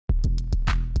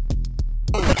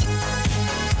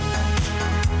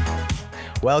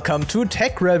Welcome to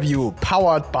Tech Review,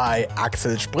 powered by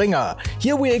Axel Springer.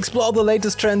 Here we explore the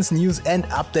latest trends, news, and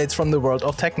updates from the world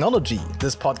of technology.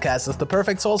 This podcast is the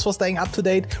perfect source for staying up to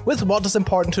date with what is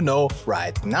important to know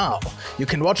right now. You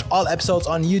can watch all episodes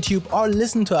on YouTube or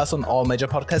listen to us on all major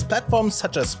podcast platforms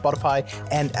such as Spotify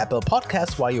and Apple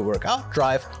Podcasts while you work out,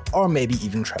 drive, or maybe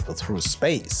even travel through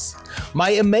space. My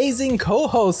amazing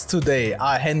co-hosts today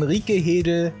are Henrike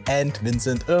Hedel and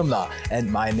Vincent Irmler,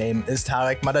 and my name is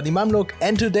Tarek Madadi Mamluk,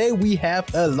 and today we have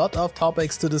a lot of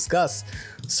topics to discuss.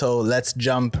 So let's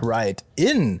jump right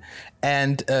in.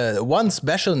 And one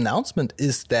special announcement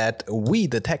is that we,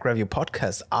 the Tech Review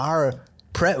podcast, are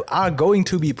going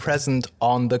to be present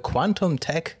on the Quantum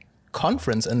Tech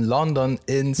conference in London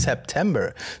in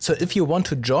September. So if you want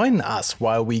to join us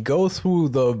while we go through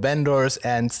the vendors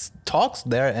and talks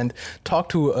there and talk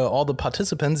to all the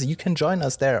participants, you can join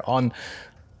us there on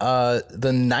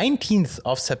the 19th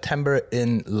of September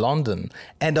in London.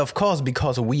 And of course,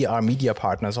 because we are media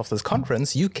partners of this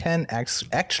conference, you can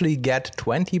actually get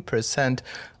 20%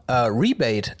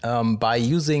 rebate by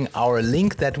using our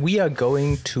link that we are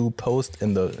going to post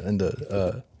in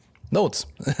the notes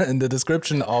in the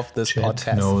description of this Chat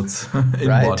podcast. Notes in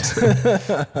what?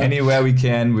 Anywhere we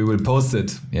can, we will post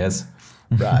it. Yes.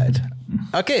 Right.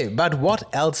 Okay, but what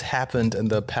else happened in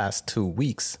the past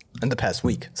week?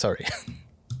 Sorry.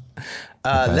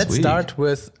 Let's start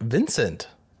with Vincent,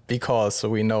 because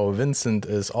we know Vincent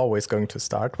is always going to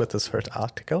start with his first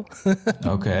article.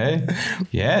 Okay.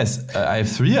 Yes, I have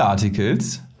 3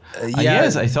 articles.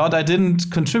 Yes, I thought I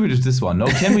didn't contribute to this one. No,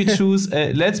 can we choose?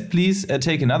 Let's please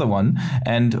take another one.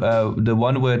 And the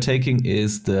one we're taking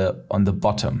is on the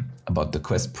bottom about the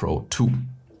Quest Pro 2.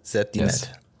 ZDNet. Yes.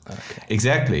 Okay.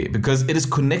 Exactly, because it is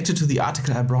connected to the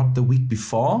article I brought the week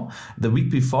before. The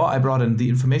week before, I brought in the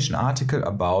information article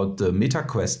about the Meta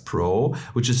Quest Pro,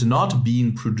 which is not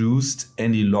being produced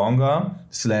any longer,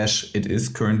 / it is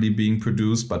currently being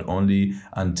produced, but only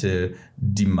until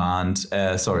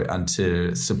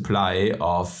until supply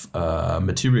of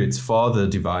materials for the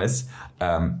device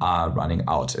are running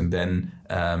out. And then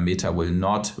Meta will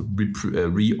not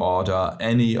reorder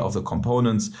any of the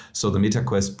components. So the Meta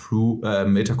Quest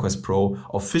Pro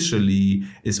officially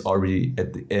is already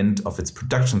at the end of its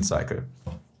production cycle.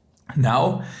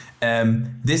 Now,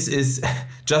 this is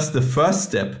just the first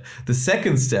step. The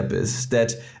second step is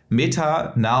that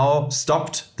Meta now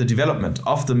stopped the development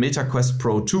of the Meta Quest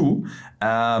Pro 2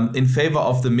 in favor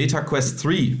of the Meta Quest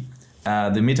 3.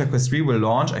 The Meta Quest 3 will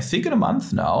launch, I think, in a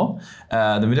month now.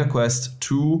 The Meta Quest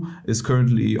 2 is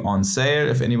currently on sale.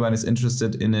 If anyone is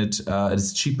interested in it, it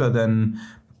is cheaper than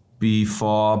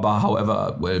before. But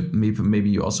however, well, maybe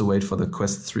you also wait for the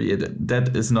Quest 3.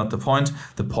 That is not the point.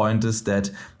 The point is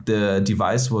that the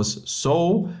device was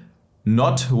so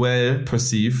not well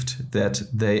perceived that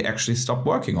they actually stopped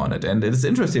working on it. And it is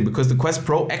interesting because the Quest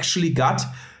Pro actually got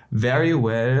very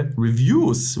well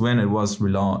reviews when it was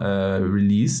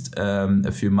released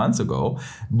a few months ago,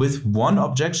 with one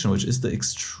objection, which is the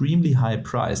extremely high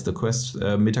price. The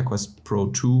Meta Quest Pro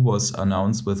 2 was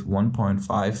announced with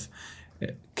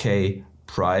 1.5K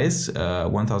price,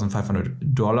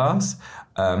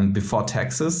 $1,500 before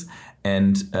taxes.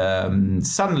 And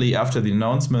suddenly, after the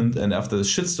announcement and after the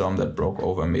shitstorm that broke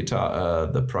over Meta,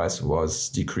 the price was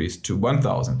decreased to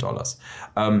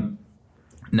 $1,000.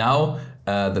 Now,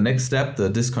 the next step, the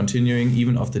discontinuing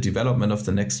even of the development of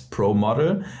the next Pro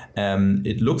model.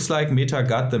 It looks like Meta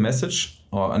got the message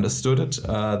or understood it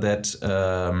that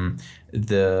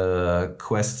the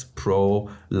Quest Pro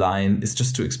line is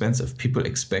just too expensive. People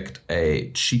expect a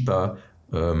cheaper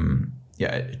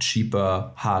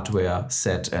hardware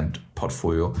set and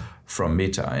portfolio from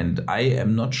Meta. And I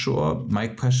am not sure. My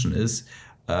question is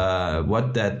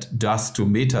what that does to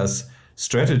Meta's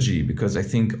strategy, because I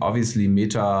think obviously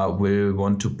Meta will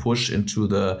want to push into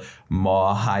the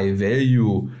more high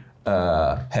value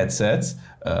headsets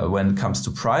when it comes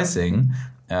to pricing,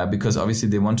 because obviously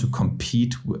they want to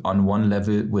compete on one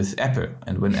level with Apple.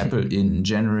 And when Apple in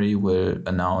January will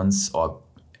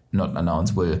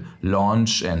will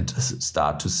launch and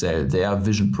start to sell their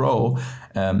Vision Pro,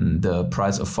 the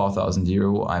price of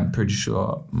 €4,000, I'm pretty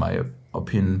sure, my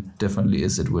opinion definitely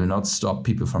is, it will not stop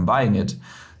people from buying it.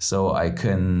 So I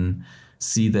can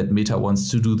see that Meta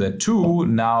wants to do that too.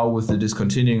 Now with the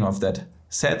discontinuing of that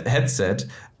headset,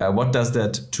 what does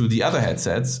that to the other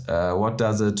headsets? What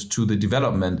does it to the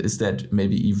development? Is that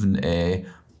maybe even an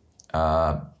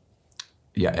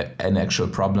actual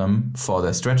problem for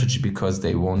their strategy, because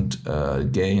they won't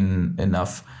gain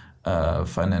enough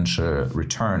financial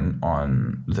return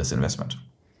on this investment?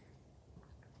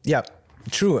 Yeah,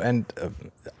 True, and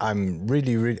I'm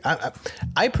really.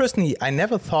 I personally, I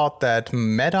never thought that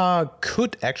Meta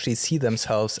could actually see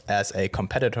themselves as a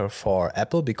competitor for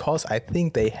Apple, because I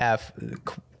think they have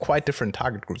quite different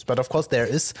target groups. But of course, there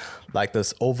is like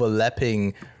this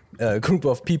overlapping group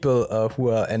of people who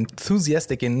are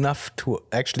enthusiastic enough to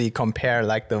actually compare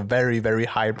like the very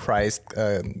high priced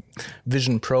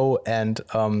Vision Pro and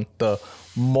the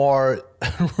more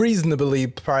reasonably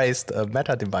priced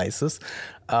Meta devices.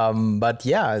 But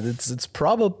yeah, it's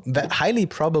highly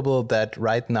probable that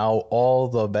right now all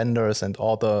the vendors and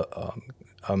all the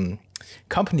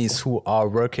companies who are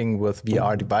working with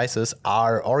VR devices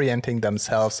are orienting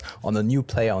themselves on a new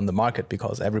player on the market,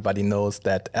 because everybody knows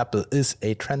that Apple is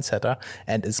a trendsetter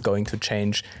and is going to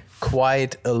change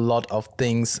quite a lot of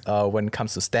things when it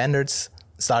comes to standards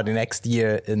starting next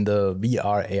year in the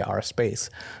VR AR space.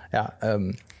 Yeah.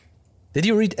 Did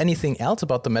you read anything else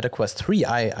about the Meta Quest 3?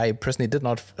 I personally did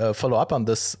not follow up on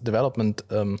this development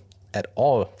at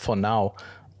all for now.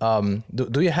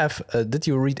 Do you have? Did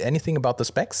you read anything about the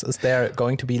specs? Is there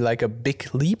going to be like a big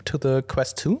leap to the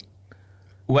Quest 2?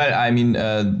 Well, I mean,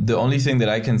 the only thing that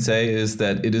I can say is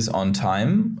that it is on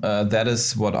time. That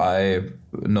is what I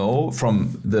know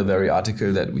from the very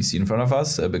article that we see in front of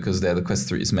us, because there the Quest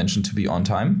 3 is mentioned to be on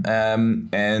time.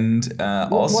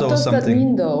 Also, what does something that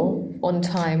mean though? On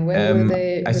time? When will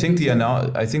they? I think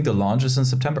the launch is in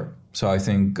September. So I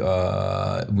think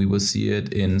we will see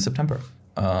it in September.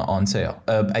 On sale.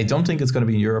 I don't think it's going to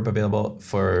be in Europe available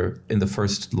in the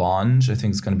first launch. I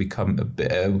think it's going to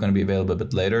be available a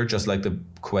bit later, just like the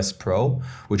Quest Pro,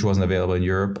 which wasn't available in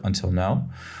Europe until now,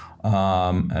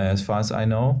 as far as I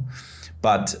know.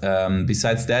 But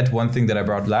besides that, one thing that I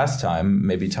brought last time,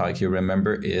 maybe Tarek, you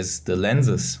remember, is the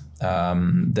lenses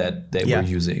that they were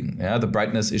using. Yeah, the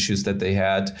brightness issues that they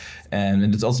had.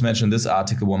 And it's also mentioned in this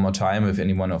article one more time, if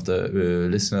any one of the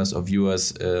listeners or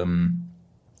viewers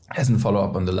hasn't followed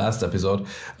up on the last episode,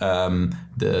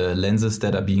 the lenses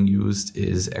that are being used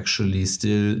is actually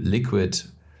still liquid.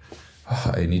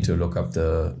 I need to look up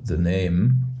the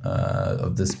name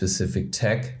of the specific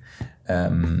tech.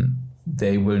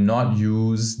 They will not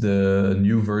use the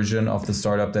new version of the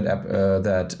startup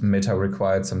that Meta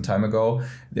required some time ago.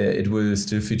 It will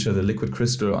still feature the liquid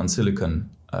crystal on silicon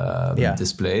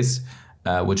displays,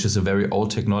 which is a very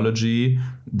old technology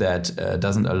that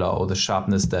doesn't allow the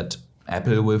sharpness that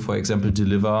Apple will, for example,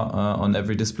 deliver on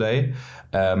every display.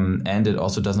 And it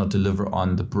also does not deliver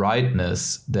on the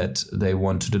brightness that they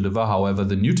want to deliver. However,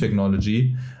 the new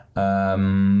technology,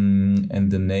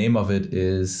 and the name of it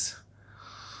is,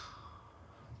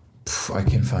 I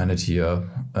can find it here,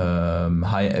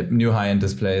 new high-end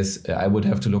displays. I would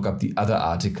have to look up the other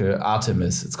article,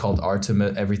 Artemis. It's called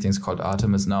Artemis. Everything's called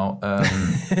Artemis now.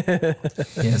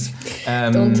 Yes.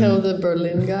 Don't tell the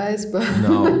Berlin guys, but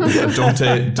no, don't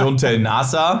tell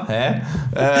NASA.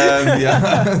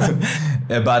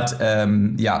 But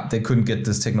they couldn't get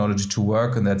this technology to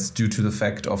work, and that's due to the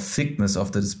fact of thickness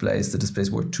of the displays. The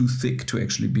displays were too thick to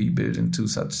actually be built into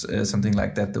such something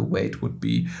like that. The weight would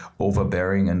be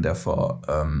overbearing, and therefore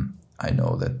I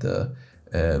know that the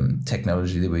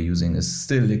technology they were using is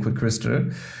still liquid crystal,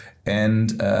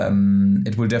 and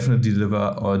it will definitely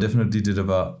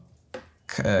deliver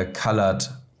colored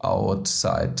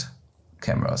outside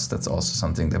cameras. That's also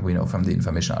something that we know from the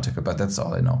information article, but that's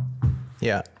all I know.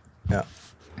 Yeah.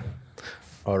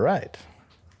 All right.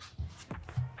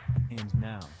 And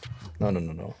now.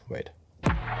 No. Wait.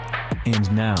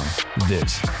 And now,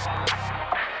 this.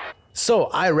 So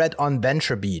I read on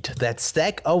VentureBeat that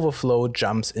Stack Overflow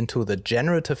jumps into the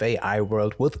generative AI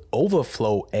world with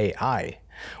Overflow AI.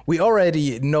 We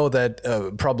already know that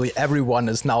probably everyone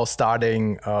is now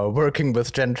starting working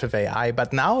with generative AI,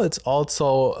 but now it's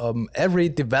also every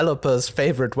developer's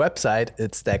favorite website.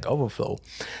 It's Stack Overflow.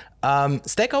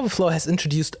 Stack Overflow has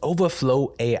introduced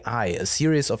Overflow AI, a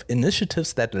series of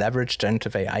initiatives that leverage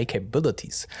generative AI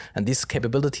capabilities. And these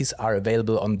capabilities are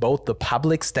available on both the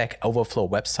public Stack Overflow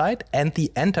website and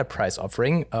the enterprise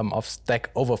offering of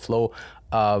Stack Overflow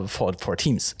for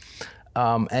teams.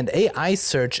 And AI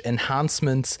search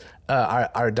enhancements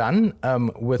are done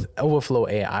with Overflow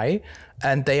AI,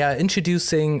 and they are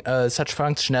introducing such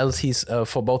functionalities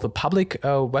for both the public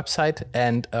website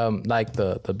and like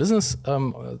the business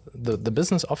the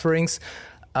business offerings.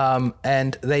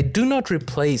 And they do not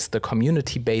replace the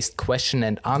community-based question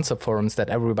and answer forums that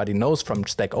everybody knows from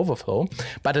Stack Overflow,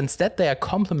 but instead they are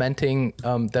complementing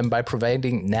them by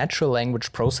providing natural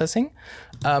language processing,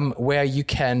 where you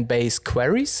can base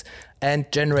queries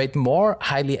and generate more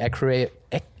highly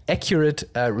accurate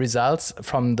results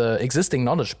from the existing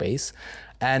knowledge base.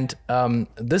 And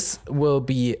this will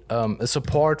be a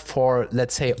support for,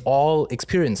 let's say, all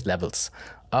experience levels.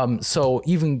 So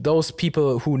even those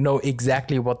people who know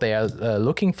exactly what they are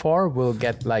looking for will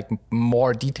get like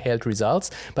more detailed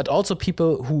results, but also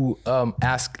people who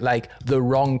ask like the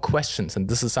wrong questions. And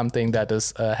this is something that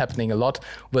is happening a lot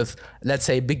with, let's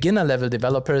say, beginner level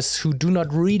developers who do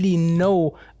not really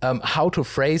know how to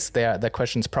phrase their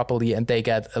questions properly. And they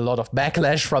get a lot of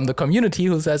backlash from the community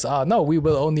who says, no, we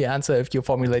will only answer if you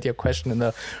formulate your question in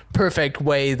the perfect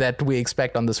way that we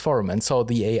expect on this forum. And so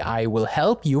the AI will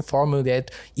help you formulate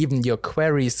even your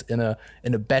queries in a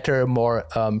better, more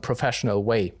professional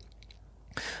way.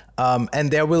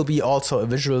 And there will be also a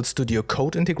Visual Studio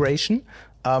Code integration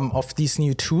of these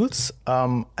new tools.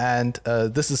 And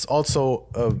this is also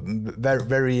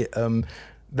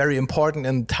very important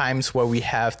in times where we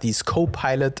have these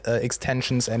Copilot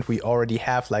extensions, and we already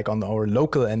have, like on our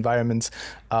local environments,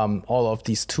 all of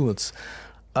these tools.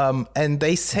 And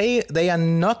they say they are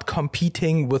not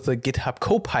competing with the GitHub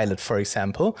Copilot, for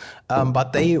example,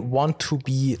 but they want to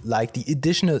be like the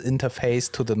additional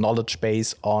interface to the knowledge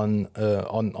base on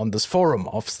this forum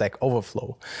of Stack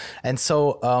Overflow. And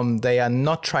so they are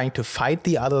not trying to fight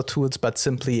the other tools, but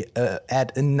simply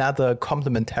add another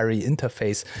complementary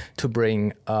interface to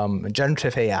bring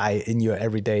generative AI in your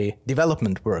everyday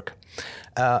development work.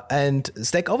 And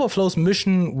Stack Overflow's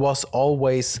mission was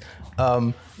always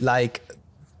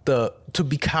to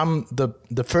become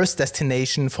the first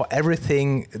destination for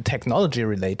everything technology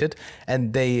related.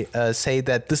 And they say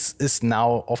that this is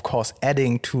now, of course,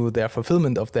 adding to their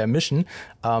fulfillment of their mission,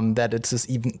 that it is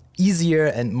even easier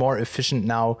and more efficient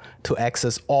now to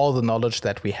access all the knowledge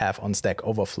that we have on Stack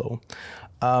Overflow.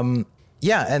 And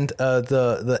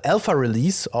the alpha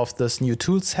release of this new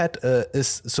tool set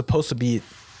is supposed to be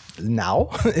now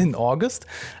in August,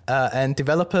 and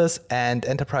developers and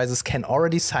enterprises can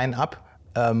already sign up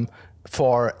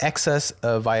for access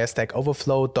via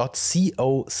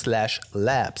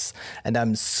stackoverflow.co/labs. And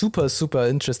I'm super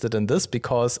interested in this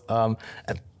because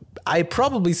I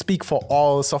probably speak for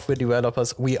all software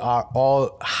developers. We are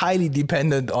all highly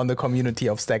dependent on the community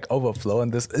of Stack Overflow,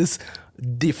 and this is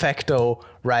de facto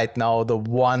right now the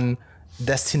one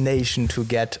destination to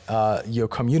get your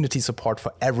community support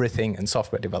for everything in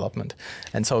software development.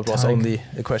 And so it was only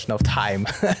a question of time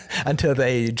until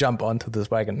they jump onto this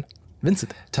wagon.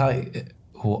 Vincent. Ty,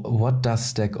 what does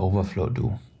Stack Overflow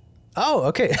do? Oh,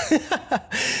 okay.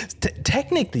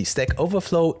 Technically, Stack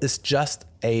Overflow is just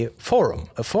a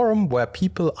forum where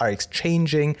people are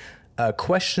exchanging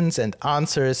questions and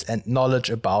answers and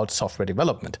knowledge about software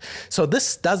development. So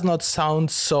this does not sound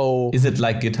so... Is it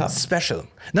like GitHub? Special.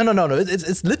 No.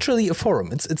 It's literally a forum.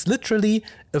 It's literally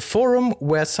a forum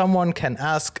where someone can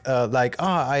ask,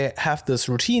 I have this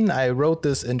routine. I wrote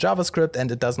this in JavaScript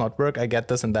and it does not work. I get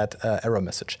this and that error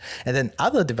message. And then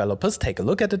other developers take a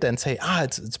look at it and say,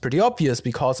 it's pretty obvious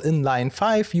because in line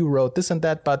 5 you wrote this and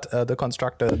that, but the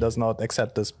constructor does not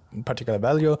accept this particular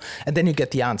value. And then you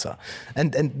get the answer.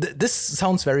 And this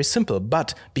sounds very simple,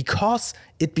 but because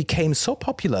it became so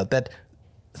popular that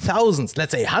thousands,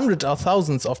 let's say hundreds of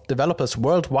thousands of developers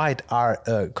worldwide are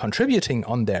contributing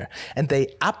on there, and they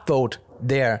upvote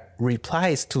their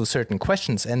replies to certain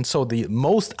questions. And so the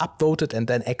most upvoted and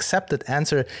then accepted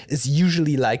answer is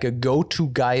usually like a go-to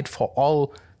guide for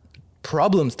all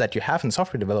problems that you have in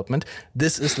software development.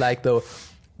 This is like the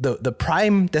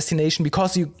prime destination,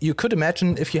 because you could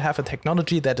imagine if you have a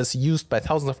technology that is used by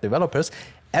thousands of developers,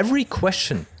 every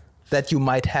question that you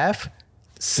might have,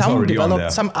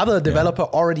 some other developer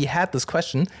already had this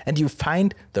question, and you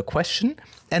find the question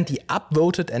and the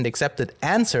upvoted and accepted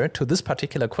answer to this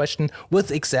particular question with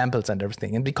examples and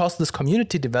everything. And because this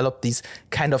community developed these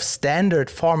kind of standard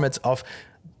formats of,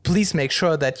 please make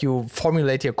sure that you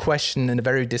formulate your question in a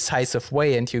very decisive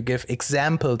way and you give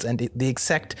examples and the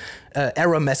exact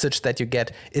error message that you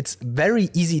get. It's very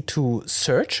easy to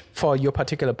search for your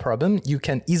particular problem. You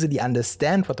can easily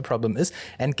understand what the problem is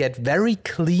and get very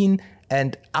clean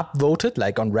and upvoted,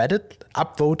 like on Reddit,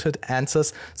 upvoted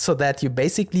answers, so that you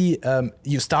basically,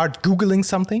 you start Googling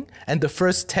something and the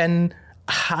first 10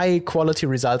 high quality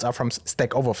results are from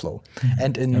Stack Overflow. Mm-hmm.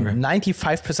 And in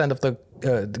 95% of the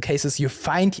cases, you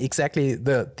find exactly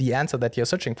the answer that you're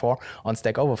searching for on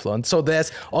Stack Overflow. And so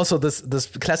there's also this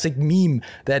classic meme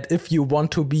that if you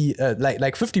want to be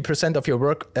like 50% of your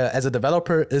work as a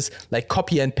developer is like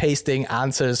copy and pasting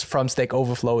answers from Stack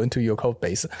Overflow into your code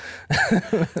base.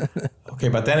 Okay,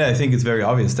 but then I think it's very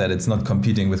obvious that it's not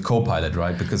competing with Copilot,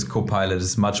 right? Because Copilot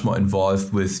is much more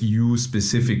involved with you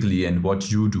specifically and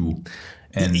what you do.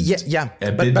 And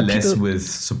a bit less with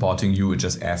supporting you,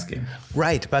 just asking.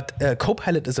 Right, but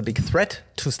Copilot is a big threat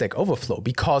to Stack Overflow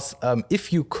because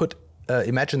if you could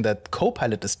imagine that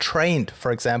Copilot is trained,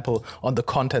 for example, on the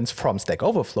contents from Stack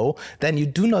Overflow, then you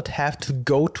do not have to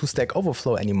go to Stack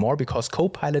Overflow anymore because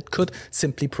Copilot could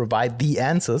simply provide the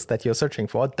answers that you're searching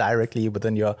for directly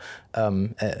within your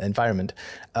environment.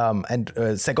 And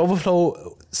Stack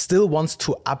Overflow still wants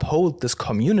to uphold this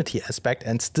community aspect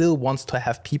and still wants to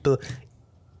have people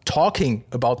talking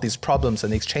about these problems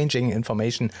and exchanging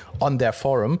information on their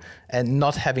forum and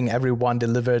not having everyone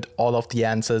delivered all of the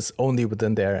answers only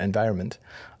within their environment.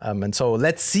 And so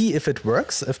let's see if it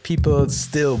works, if people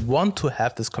still want to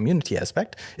have this community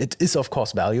aspect. It is, of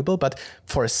course, valuable, but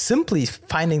for simply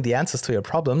finding the answers to your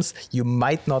problems, you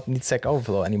might not need Stack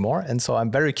Overflow anymore. And so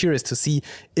I'm very curious to see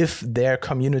if their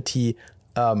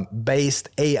community-based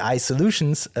AI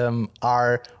solutions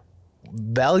are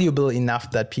valuable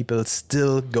enough that people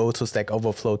still go to Stack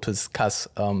Overflow to discuss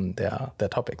their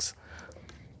topics.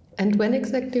 And when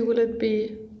exactly will it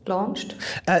be launched?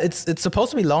 It's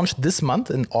supposed to be launched this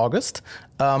month in August.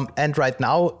 And right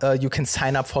now you can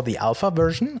sign up for the alpha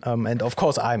version. And of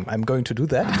course, I'm going to do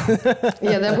that.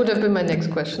 Yeah, that would have been my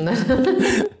next question.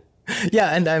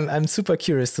 Yeah, and I'm super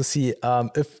curious to see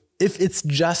if it's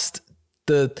just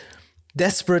the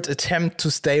desperate attempt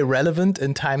to stay relevant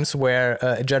in times where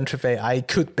generative AI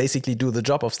could basically do the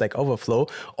job of Stack Overflow,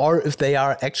 or if they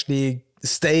are actually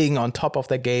staying on top of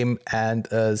their game and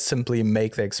simply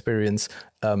make the experience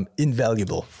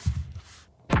invaluable.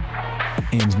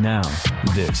 And now,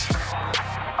 this.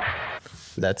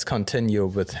 Let's continue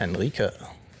with Henrike.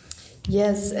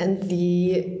 Yes, and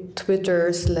the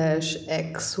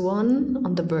Twitter/X one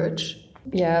on The Verge.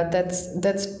 Yeah,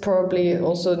 that's probably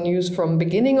also news from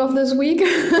beginning of this week.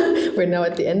 We're now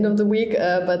at the end of the week,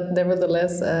 but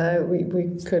nevertheless, we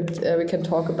can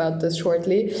talk about this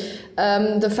shortly.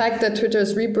 The fact that Twitter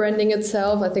is rebranding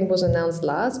itself, I think, was announced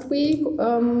last week.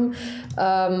 And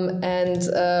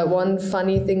one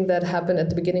funny thing that happened at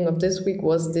the beginning of this week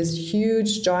was this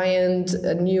huge, giant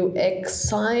new X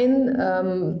sign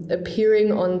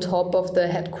appearing on top of the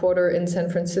headquarters in San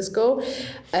Francisco,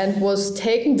 and was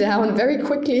taken down very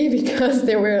quickly because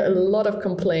there were a lot of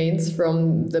complaints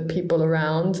from the people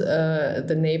around,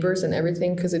 the neighbors and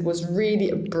everything, because it was really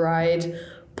a bright,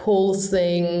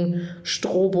 pulsing,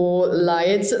 strobo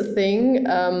light thing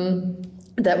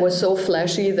that was so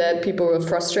flashy that people were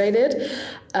frustrated.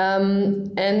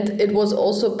 And it was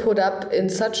also put up in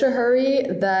such a hurry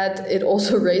that it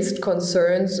also raised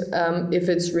concerns if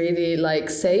it's really like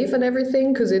safe and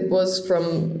everything, because it was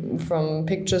from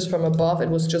pictures from above, it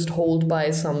was just held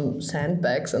by some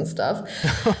sandbags and stuff.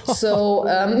 So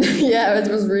yeah,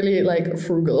 it was really like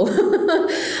frugal.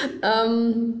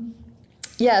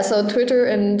 Yeah, so Twitter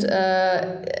and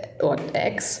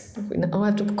X, now I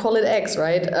have to call it X,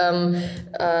 right?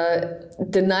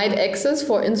 Denied access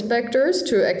for inspectors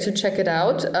to actually check it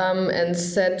out, and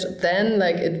said then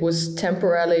like it was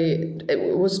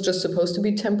just supposed to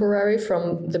be temporary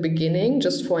from the beginning,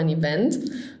 just for an event.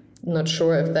 Not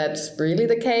sure if that's really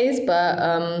the case, but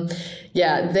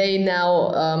yeah, they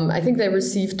now, I think they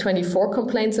received 24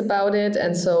 complaints about it.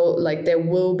 And so like there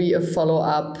will be a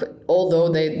follow-up, although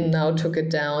they now took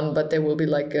it down, but there will be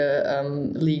like a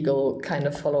legal kind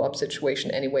of follow-up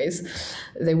situation anyways.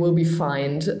 They will be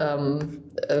fined,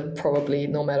 probably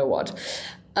no matter what.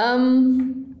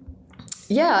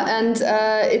 Yeah, and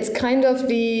it's kind of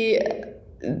the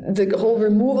whole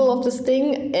removal of this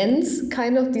thing ends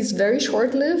kind of this very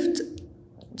short-lived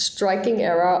striking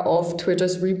era of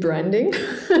Twitter's rebranding.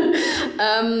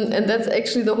 And that's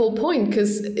actually the whole point,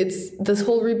 because this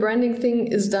whole rebranding thing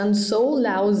is done so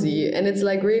lousy, and it's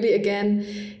like, really, again,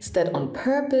 is that on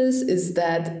purpose? Is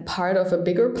that part of a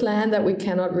bigger plan that we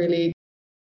cannot really...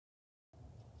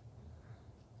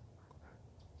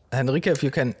 Henrike, if you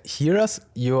can hear us,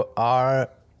 you are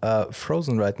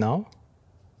frozen right now.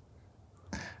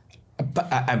 But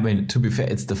I mean, to be fair,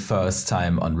 it's the first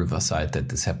time on Riverside that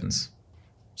this happens.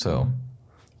 So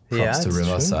props to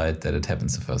Riverside that it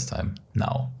happens the first time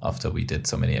now, after we did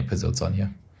so many episodes on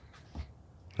here.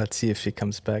 Let's see if she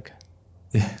comes back.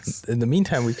 Yes. In the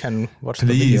meantime, we can watch the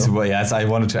video. Please, well, yes, I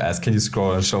wanted to ask, can you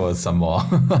scroll and show us some more?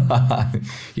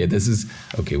 Yeah, this is,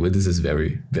 okay, well, this is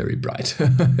very, very bright.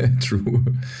 True.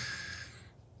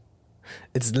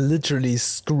 It's literally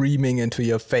screaming into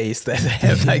your face that they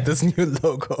have like this new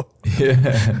logo.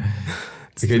 Yeah.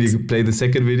 Can you play the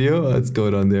second video? Let's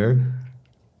go down there.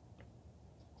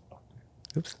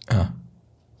 Oops.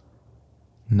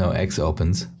 No, X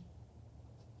opens.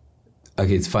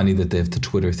 Okay, it's funny that they have the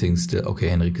Twitter thing still. Okay,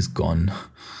 Henrik is gone.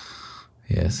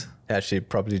 Yes. Yeah, she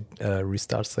probably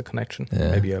restarts the connection.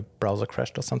 Yeah. Maybe a browser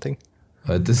crashed or something.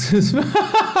 This is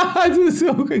this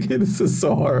is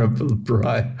so horribly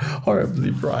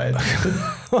bright.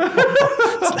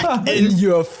 It's like in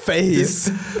your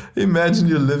face. Imagine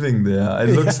you're living there.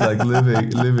 It looks like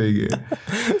living.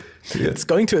 It's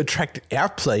going to attract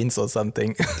airplanes or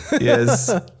something. Yes.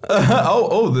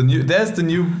 There's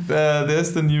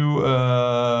the new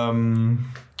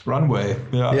runway.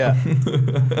 Yeah.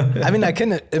 I mean, I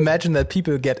can imagine that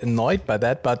people get annoyed by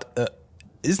that, but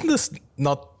isn't this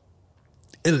not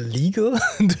illegal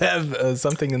to have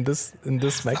something in this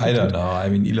magnitude? I don't know. I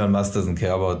mean, Elon Musk doesn't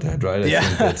care about that, right? I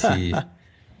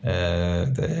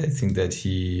think that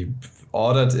he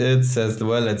ordered it, says,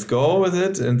 well, let's go with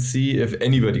it and see if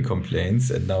anybody complains,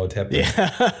 and now it happens.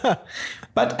 Yeah.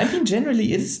 But I mean,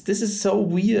 generally, this is so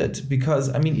weird because,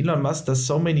 I mean, Elon Musk does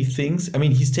so many things. I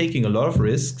mean, he's taking a lot of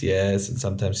risks, yes, and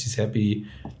sometimes he's happy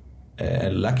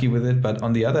and lucky with it. But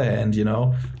on the other hand,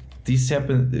 these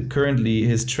happen currently.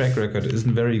 His track record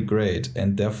isn't very great,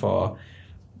 and therefore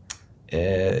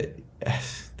there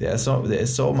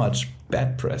is so much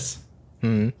bad press.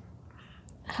 Hi.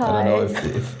 I don't know if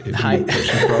you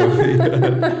should probably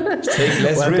take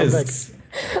less risks,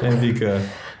 Enrique.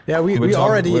 Yeah, we're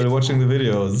watching the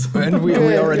videos, and we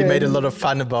already made a lot of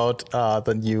fun about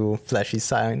the new flashy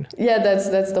sign. Yeah,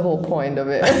 that's the whole point of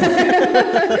it.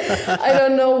 I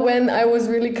don't know when I was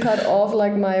really cut off,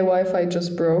 like my Wi-Fi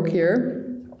just broke here.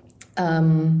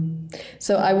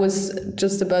 So I was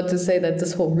just about to say that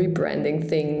this whole rebranding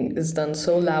thing is done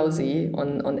so lousy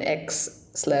on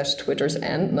X/Twitter's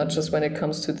end, not just when it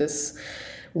comes to this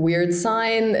weird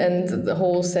sign and the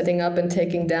whole setting up and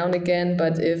taking down again,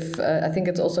 but if I think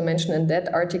it's also mentioned in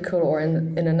that article or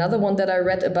in another one that I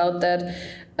read about that,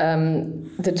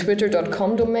 the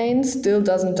twitter.com domain still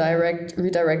doesn't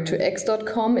redirect to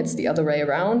x.com. It's the other way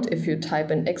around. If you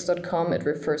type in x.com, it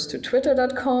refers to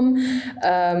twitter.com.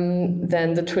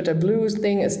 Then the Twitter Blue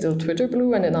thing is still Twitter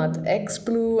Blue and not X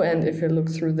Blue. And if you look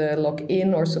through the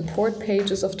login or support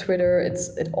pages of Twitter,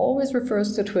 it always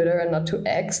refers to Twitter and not to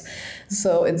X.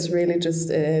 So it's really just,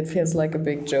 it feels like a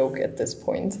big joke at this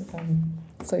point.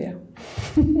 So yeah.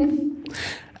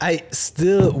 I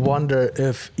still wonder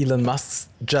if Elon Musk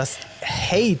just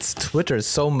hates Twitter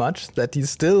so much that he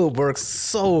still works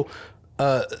so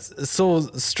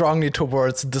strongly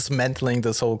towards dismantling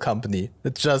this whole company.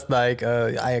 It's just like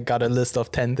I got a list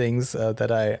of 10 things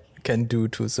that I can do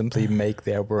to simply make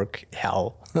their work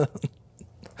hell.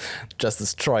 Just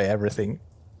destroy everything.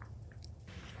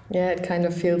 Yeah, it kind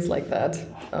of feels like that.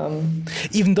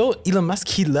 Even though Elon Musk,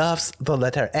 he loves the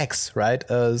letter X, right?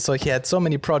 So he had so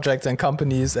many projects and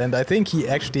companies, and I think he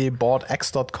actually bought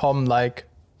X.com like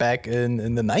back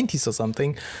in the 90s or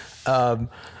something.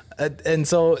 And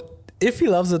so if he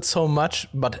loves it so much,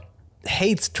 but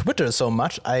hates Twitter so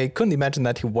much, I couldn't imagine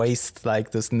that he wastes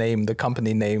like this name, the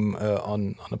company name,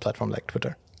 on a platform like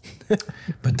Twitter.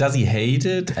 But does he hate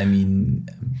it? I mean,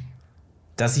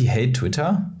 does he hate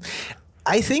Twitter?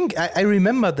 I think I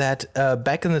remember that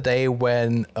back in the day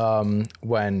when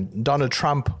Donald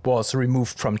Trump was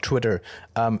removed from Twitter,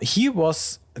 he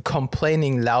was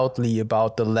complaining loudly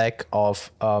about the lack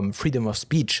of freedom of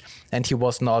speech, and he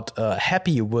was not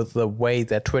happy with the way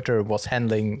that Twitter was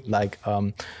handling like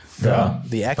the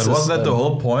access. But wasn't that the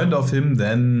whole point of him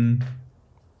then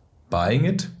buying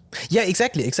it? Yeah,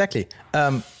 exactly.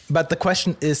 But the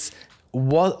question is,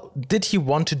 what did he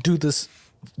want to do this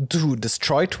to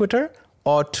destroy Twitter?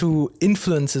 Or to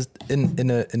influence it in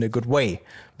a good way,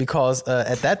 because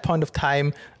at that point of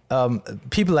time,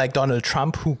 people like Donald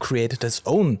Trump, who created his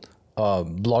own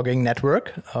blogging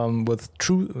network with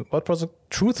Truth.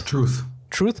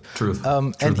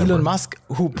 And Elon Musk,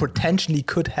 who potentially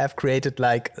could have created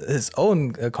like his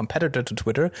own competitor to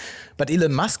Twitter, but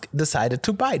Elon Musk decided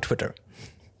to buy Twitter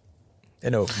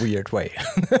in a weird way.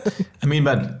 I mean,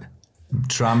 but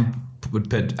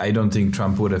I don't think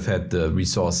Trump would have had the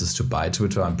resources to buy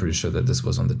Twitter. I'm pretty sure that this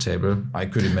was on the table. I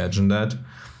could imagine that.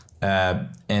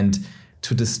 And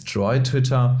to destroy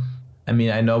Twitter, I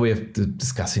mean, I know we have been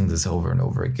discussing this over and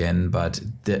over again, but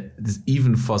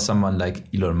even for someone like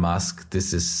Elon Musk,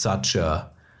 this is such a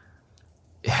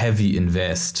heavy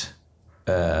invest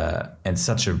and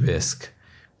such a risk.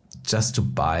 Just to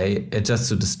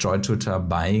destroy Twitter,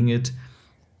 buying it,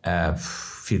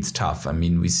 feels tough. I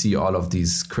mean, we see all of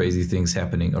these crazy things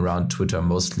happening around Twitter,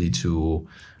 mostly to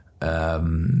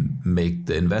make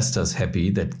the investors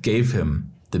happy that gave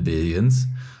him the billions.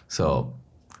 So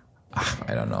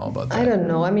I don't know about that. I don't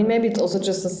know. I mean, maybe it's also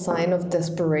just a sign of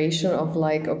desperation of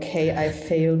like, okay, I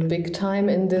failed big time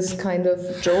in this kind of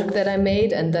joke that I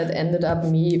made, and that ended up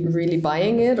me really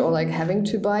buying it or like having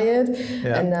to buy it.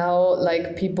 Yeah. And now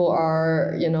like people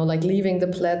are, like leaving the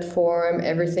platform.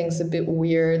 Everything's a bit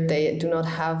weird. They do not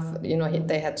have,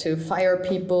 they had to fire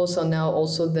people. So now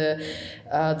also the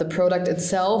product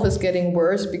itself is getting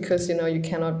worse because, you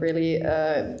cannot really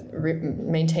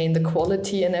maintain the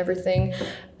quality and everything.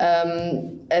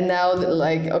 And now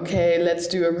like, okay, let's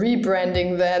do a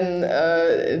rebranding then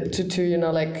to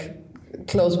like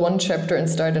close one chapter and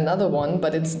start another one,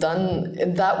 but it's done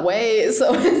in that way.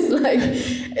 So it's like,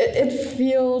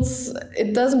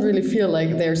 it doesn't really feel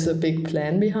like there's a big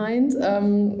plan behind.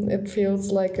 It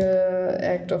feels like an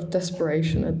act of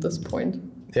desperation at this point.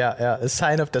 Yeah, a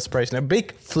sign of desperation, a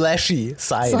big flashy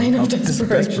sign of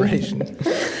desperation.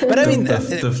 But I mean, the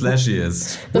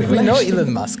flashiest. We know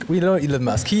Elon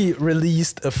Musk. He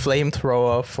released a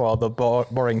flamethrower for the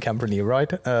Boring Company,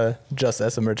 right? Just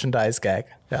as a merchandise gag.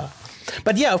 Yeah.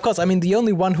 But yeah, of course, I mean, the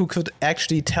only one who could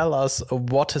actually tell us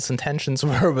what his intentions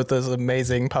were with this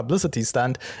amazing publicity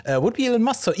stunt would be Elon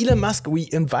Musk. So Elon Musk, we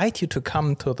invite you to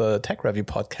come to the Tech Review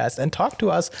podcast and talk to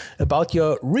us about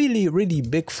your really, really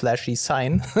big flashy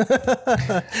sign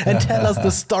and tell us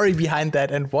the story behind that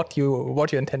and what your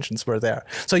intentions were there.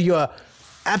 So you are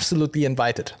absolutely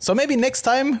invited. So maybe next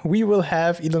time we will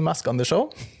have Elon Musk on the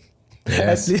show.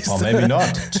 Yes, at least. Or maybe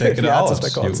not. Check it out.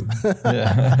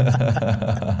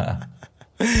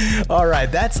 All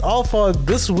right, that's all for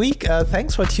this week.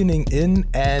 Thanks for tuning in,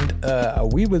 and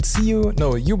we will see you.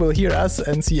 No, you will hear us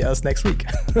and see us next week.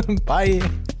 Bye.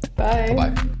 Bye.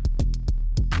 Bye.